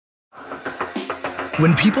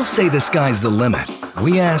When people say the sky's the limit,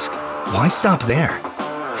 we ask, why stop there?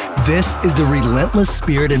 This is the relentless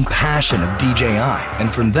spirit and passion of DJI,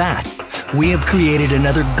 and from that, we have created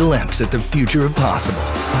another glimpse at the future of possible.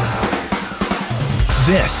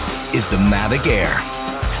 This is the Mavic Air,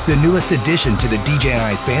 the newest addition to the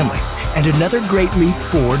DJI family, and another great leap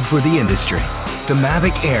forward for the industry. The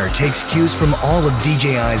Mavic Air takes cues from all of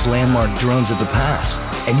DJI's landmark drones of the past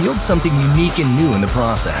and yields something unique and new in the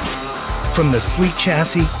process. From the sleek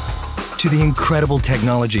chassis to the incredible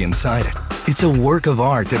technology inside it, it's a work of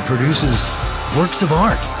art that produces works of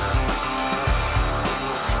art.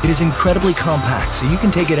 It is incredibly compact, so you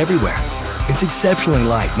can take it everywhere. It's exceptionally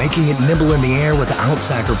light, making it nimble in the air without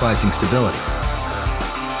sacrificing stability.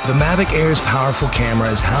 The Mavic Air's powerful camera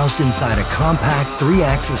is housed inside a compact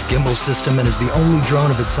 3-axis gimbal system and is the only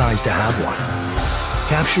drone of its size to have one.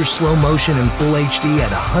 Captures slow motion in full HD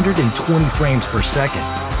at 120 frames per second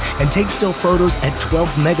and takes still photos at 12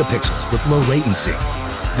 megapixels with low latency.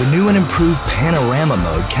 The new and improved panorama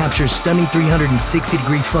mode captures stunning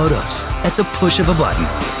 360-degree photos at the push of a button.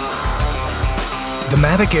 The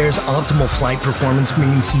Mavic Air's optimal flight performance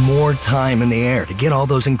means more time in the air to get all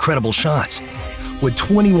those incredible shots. With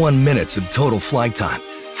 21 minutes of total flight time,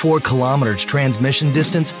 4 kilometers transmission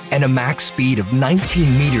distance, and a max speed of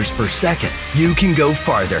 19 meters per second, you can go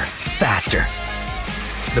farther, faster.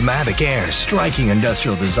 The Mavic Air's striking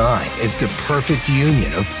industrial design is the perfect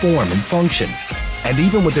union of form and function. And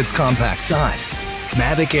even with its compact size,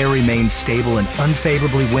 Mavic Air remains stable in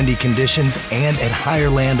unfavorably windy conditions and at higher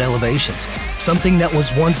land elevations, something that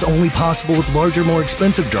was once only possible with larger, more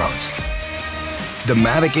expensive drones. The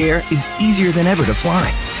Mavic Air is easier than ever to fly.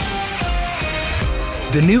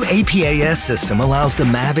 The new APAS system allows the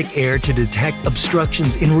Mavic Air to detect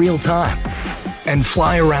obstructions in real time and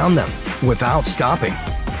fly around them without stopping.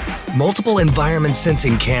 Multiple environment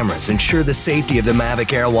sensing cameras ensure the safety of the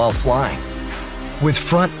Mavic Air while flying. With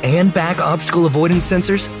front and back obstacle avoidance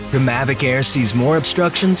sensors, the Mavic Air sees more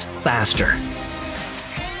obstructions faster.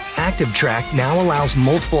 Active Track now allows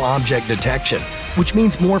multiple object detection, which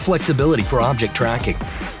means more flexibility for object tracking.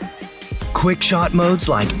 Quick shot modes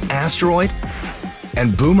like Asteroid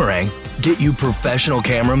and Boomerang get you professional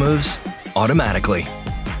camera moves automatically.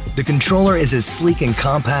 The controller is as sleek and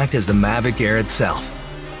compact as the Mavic Air itself.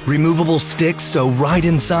 Removable sticks sew right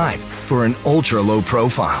inside for an ultra-low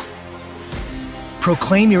profile.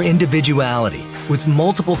 Proclaim your individuality with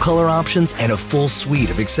multiple color options and a full suite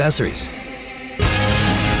of accessories.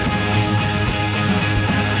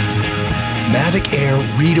 Mavic Air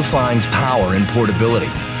redefines power and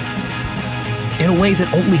portability in a way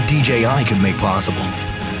that only DJI could make possible.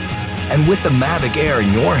 And with the Mavic Air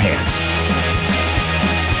in your hands,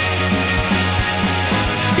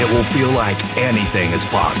 it will feel like anything is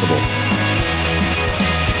possible.